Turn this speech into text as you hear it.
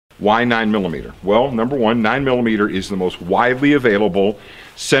Why 9mm? Well, number one, 9mm is the most widely available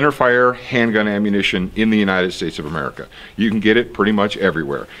centerfire handgun ammunition in the United States of America. You can get it pretty much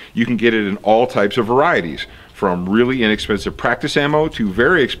everywhere. You can get it in all types of varieties, from really inexpensive practice ammo to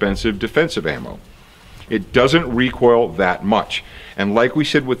very expensive defensive ammo. It doesn't recoil that much. And like we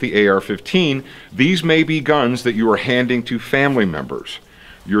said with the AR-15, these may be guns that you are handing to family members,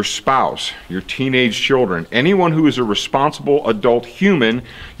 your spouse, your teenage children, anyone who is a responsible adult human.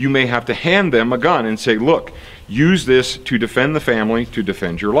 You may have to hand them a gun and say, look, use this to defend the family, to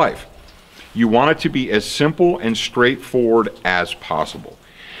defend your life. You want it to be as simple and straightforward as possible.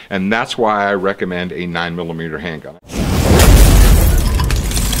 And that's why I recommend a 9mm handgun.